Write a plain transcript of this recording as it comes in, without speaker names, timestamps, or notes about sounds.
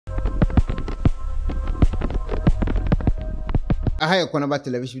Ahaya Kwanaba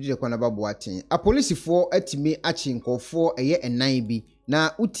television di Kwanaba boatin. A police for etime achi nkofo eye enan bi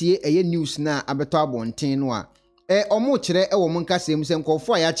na utie eye news na abeto abonten no a omo kire e wo nkasem se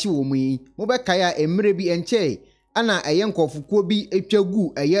nkofo ya chi wo mu yi mo be kaya emre bi enche ana eye nkofukuo bi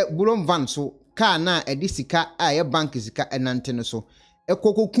etwagu eye bulon van so car na edisika a eye bank sika enante no so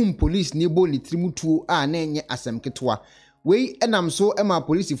ekokokum police ni bo litrimutuo a na enye asem ketwa wei enam so ema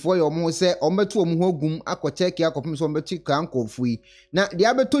police for yo mo se ombeto omo ho agum akocheki akopim so ombeto kan kofui na dia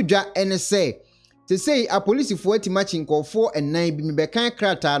abeto dwa ene se say a police for etimachi nkofo enan bi mebekan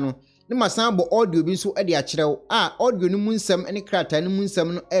krata no ne masan bo audio bi so e de akyerew audio no mu nsem ene krata no mu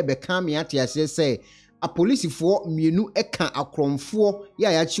nsem no e be kan me ate ase se a police for mienu eka akromfo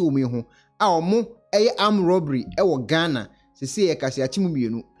ya chi omi ho omo eye arm robbery e wo Ghana say e kasi achi mu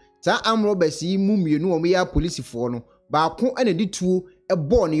mienu sa arm robbers yi mu mienu omo ya police for no baako ene di tuo e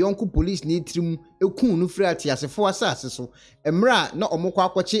bo ne yonko police ni trim ekun no free ate asefo asase so emra na omokwa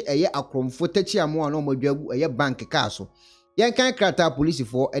akwache eye akromfo tachi amo na omadwagu eye bank ka so yen kan krata police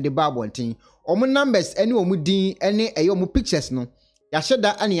for e de babonten omo numbers ene omo din ene eye omo pictures no ya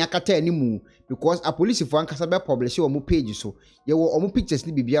sheda ane yakata animu because a police for ankasa be publish omo page so ye wo omo pictures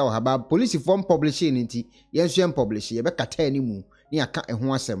ni bibia wo haba police for publish nti yen so yen publish ye be kata animu ni aka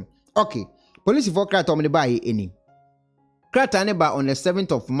eho asem okay police for krata omo de ba ye eni krata ne ba on the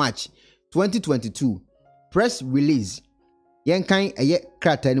 7th of March 2022 press release yen kan eye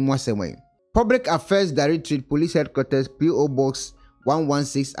krata ni mo asem Public Affairs Directorate Police Headquarters PO Box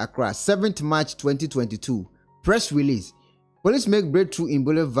 116 Acquah 7th March 2022 press release police make breakthrough in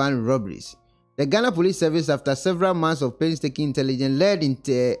bullet van robberies. The Ghana Police Service, after several months of painstaking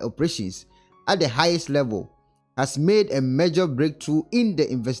intelligence-led operations at the highest level, has made a major breakthrough in the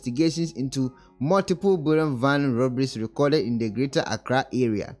investigations into multiple bullet van robberies recorded in the Greater Accra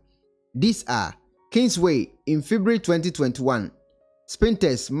area. These are Kingsway in February 2021,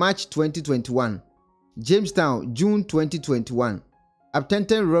 Spinters March 2021, Jamestown June 2021,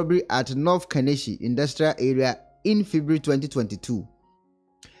 attempted robbery at North Kaneshi Industrial Area in February 2022.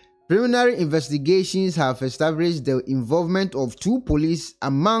 Preliminary investigations have established the involvement of 2 police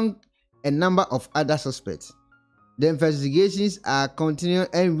among a number of other suspects. The investigations are continuing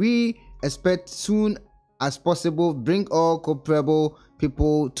and we expect soon as possible bring all culpable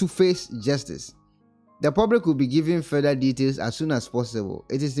people to face justice. The public will be given further details as soon as possible.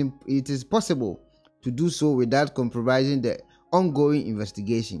 It is possible to do so without compromising the ongoing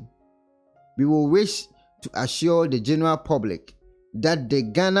investigation. We will wish to assure the general public that the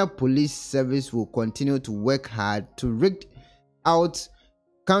Ghana Police Service will continue to work hard to rig out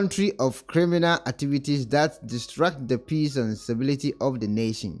country of criminal activities that distract the peace and stability of the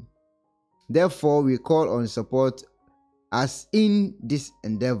nation. Therefore, we call on support as in this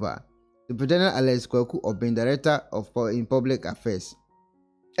endeavor. Superintendent Alex Kwaku Obin, Director of in Public Affairs.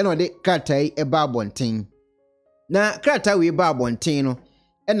 Eno de kratai e ba bonten. Na kratai we ba bonten no,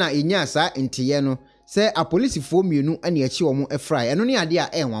 ena enya sa nteye no, se a police fo mienu ane achi wo mo efrai. Eno ne ade a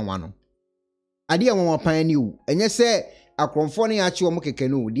enwanwa no. Ade a wonwa pan ni wu. Enye se akromfo ne achi wo mo keke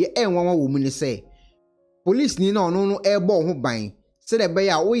no, de enwanwa wo mu ne se police ni na ono no ebo ho ban. Se de be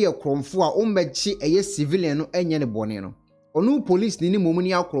ya wo ye kromfo a o mbechi eye civilian no enye ne bone no. Onu police ni momu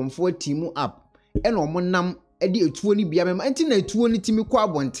ni akromfo team up ena omo nam ede etuo ni bia mema enti na etuo ni timi kwa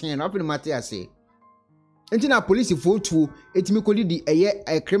bonten na apene mate ase enti na police fo tuo etimi ko di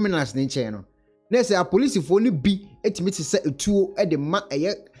eye criminals ni nche no na se a police fo ni bi etimi te se etuo ede ma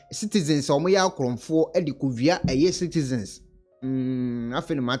eye citizens omo ya akromfo ede kovia eye citizens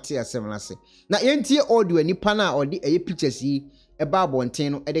afene mate ase mlase na yentie audio ni pa na ode eye pictures yi e ba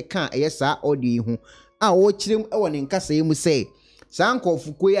bonten no ede kan eye sa audio yi ho a wo kirem e woni nkasa yi mu sei sa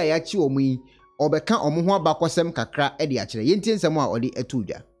nkofukwo ya ya chi omu yi obeka omu ho abakosem kakra e de akire yentie nsem a odi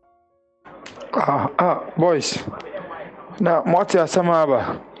etudwa boys na moti asama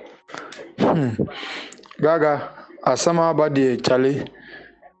aba gaga asama aba de chale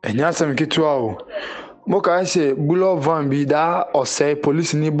enya sem kitwa o mo ka se bulo van bi da ose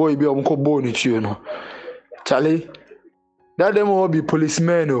police ni boy bi omko bo ni tio no chale that dem will be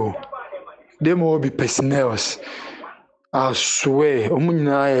policemen o them will be personnels. I swear,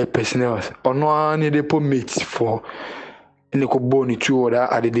 omunyina personnels. Ono ani de po mate for ne ko boni tu oda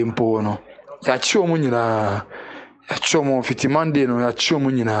ade dempo no. Ya chi omunyina. Ya chi omo fitimande no ya chi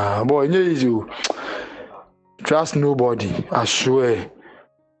omunyina. Boy, nye easy. Trust nobody. I swear.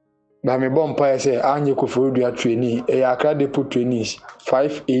 Ba me bompa say anye ko for do trainee. E Accra Depot trainees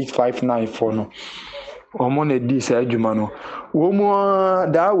 5859 for no. Omo na di say adwuma no. Womu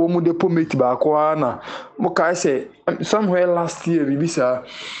da womu de pomate ba kwa na mo kai say somewhere last year bibisa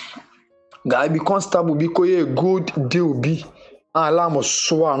guy be constable be koye good deal be alarm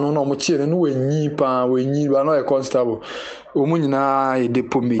so ano na mo tie no wenyi pa wenyi ba no e constable omu nyina e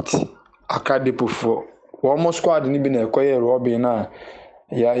depot mate aka depot for wo squad ni bi na ekoye Robbery na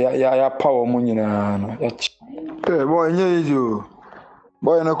ya power mu nyina no ya boy nye ijo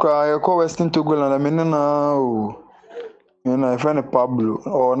boy no kwa ko Western Togo na me na o me na friend Pablo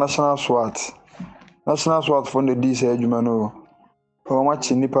or national SWAT for the DC adwuma no o ma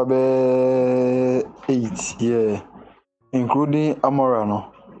chi nipa be 8 yeah, including Amora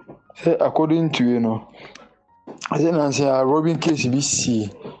no. Say according to you know, I say na say Robin case be see.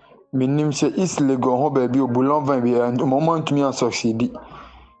 Minim say East Legon ho baby obulon van be and moment to me and succeed.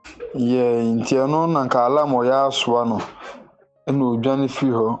 Yeah, inti no na ka alarm o ya so no. Eno odwane fi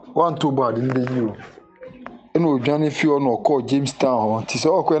ho. One two bad in the you. Eno odwane fi ho no call Jamestown ho. Ti say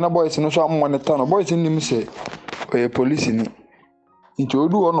okwe na boys no so am monitor no. Boys nim say police ni. Inti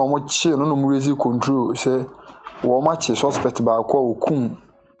odu ho no mo che no mo raise control say wo ma che suspect ba kwa okun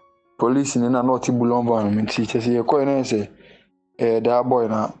police ni na not bulon van me ti say e ko na say that boy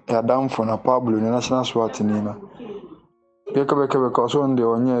na ya down for na Pablo ni national SWAT ni na beka so on the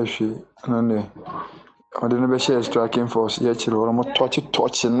onye hwe na ne ode no be share striking force ya chire wo mo touch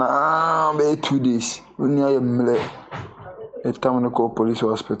na be 2 days oni aye mle e tam no ko police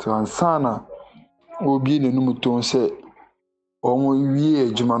hospital and sana obi ne no muton say omo wie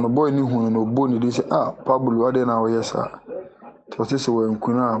ejuma no boy ni hunu no bo ni dey say Pablo ade na wo yesa to say we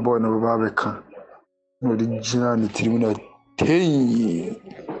nkuna boy no ba beka no di jina ni tribunal hey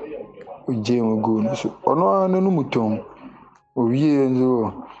ujemu go no so ono anu muton owie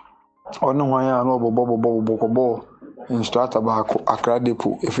nzo ono hwan ya no bobo instructor ba ko Acquah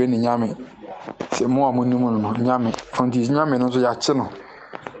depot efe ni nyame se mo amunimu no nyame fonti nyame no so ya che no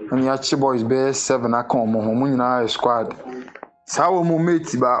ani ya che boys be 7 aka omo ho nyina squad sawo mo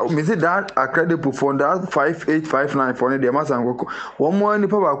mate ba me say that Acquah depot for that 5859 for the masankoko wo mo ani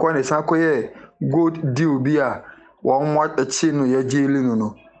pa ba ko ne sakoye good deal bia one more echi no ye jeli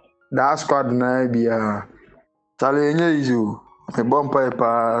no that squad na bia tale enye izu me bompa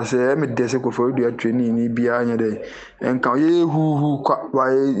pa se me dese ko for do training ni bia anya de enka ye hu kwa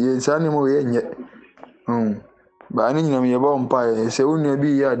ba ye sane mo ye nye ba ni nyina me bompa se onu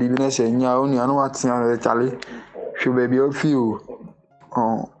bi ya di bi na se nya onu anu atia no tale hwe ba bi o fi o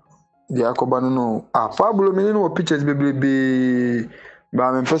di akoba no Pablo me no pictures bebebe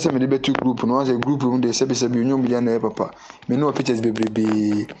ba me first me dey betu group no say group room dey sebi unyom bia na papa me no pictures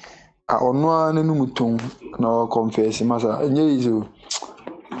bebebe ono anu no muton na confess masa enye izo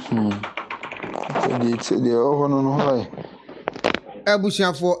de ono no hai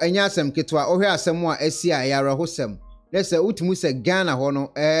abusuafo enya asem ketwa ohwe asem a asi a yare hosem lese utimu se Ghana ho no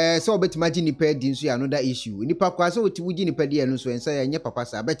se obetima gi nipa di nso ya no da issue nipa kwa se otimu gi nipa di ya no so ensa ya nye papa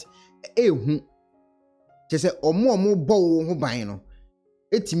sa bet ehu chese omo bo wo ho ban no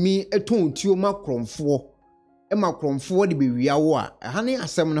etimi eton tuo makromfo makromfo de bewia wo a hane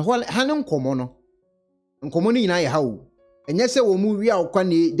asem no hane nkomo no ni nyina ye hawo enye se wo mu wia okwa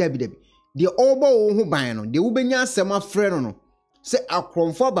ne dabi de obo wo ho ban no de wo benya asem afre no se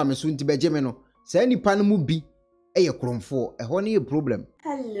akromfo abameso nti begeme no se nipa no mu bi eye kromfo ho ne problem.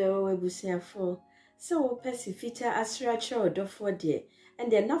 Hello ebusiafo, so pesifita asracha Odifour de and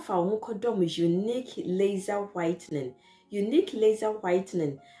they na fa ho kodom unique laser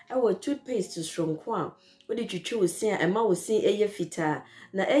whitening our toothpaste stronko a we dey twitwi wo sin a ema wo sin eye fita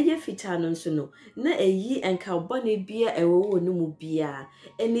na eye fita no nso no na eyi enka bone bia ewo wo no mu bia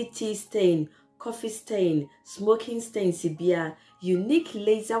any tea stain, coffee stain, smoking stain bia unique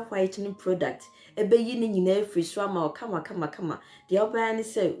laser whitening product ebeyi ni nyina free so ama kama de oba ni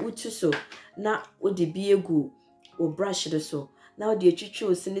say utu so na wo de bi egu wo brush do so na wo de twitwi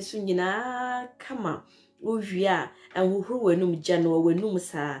wo sin so nyina kama wo hwia enhohoro wanum jano wanum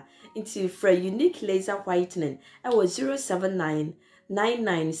sa into for unique laser whitening I was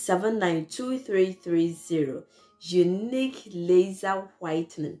 07999792330 unique laser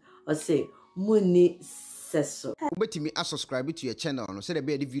whitening or say muni seso ubetimi subscribe to your channel no say the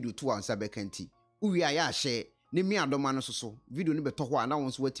be video to ansa bekanti uwi aya share ne mi adoma no so video no beto ho ana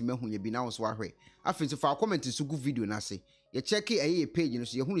won so watime hu ye bi na won so ahwe afin so fa comment so gu video na se ye check e page no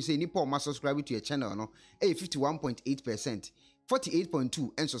so ye hunu say ni pa ma subscribe to your channel no 51.8%,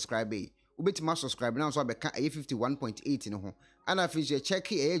 48.2 and subscribe ubetimi subscribe na so abeka 51.8 no ho ana afin so ye check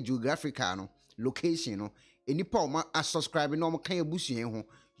geographical no location no eni pa ma subscribe no mo kan abusuyen ho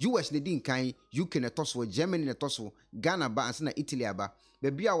US ne din kan UK ne toso Germany ne toso Ghana ba ansa na Italy aba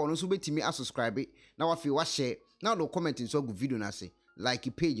bebia wono so betimi subscribe na wafi wa share na do comment so gu video na se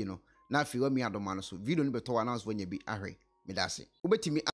like page no na afi wa mi adoma no so video no beto wa na so nya bi ahwe medase ubetimi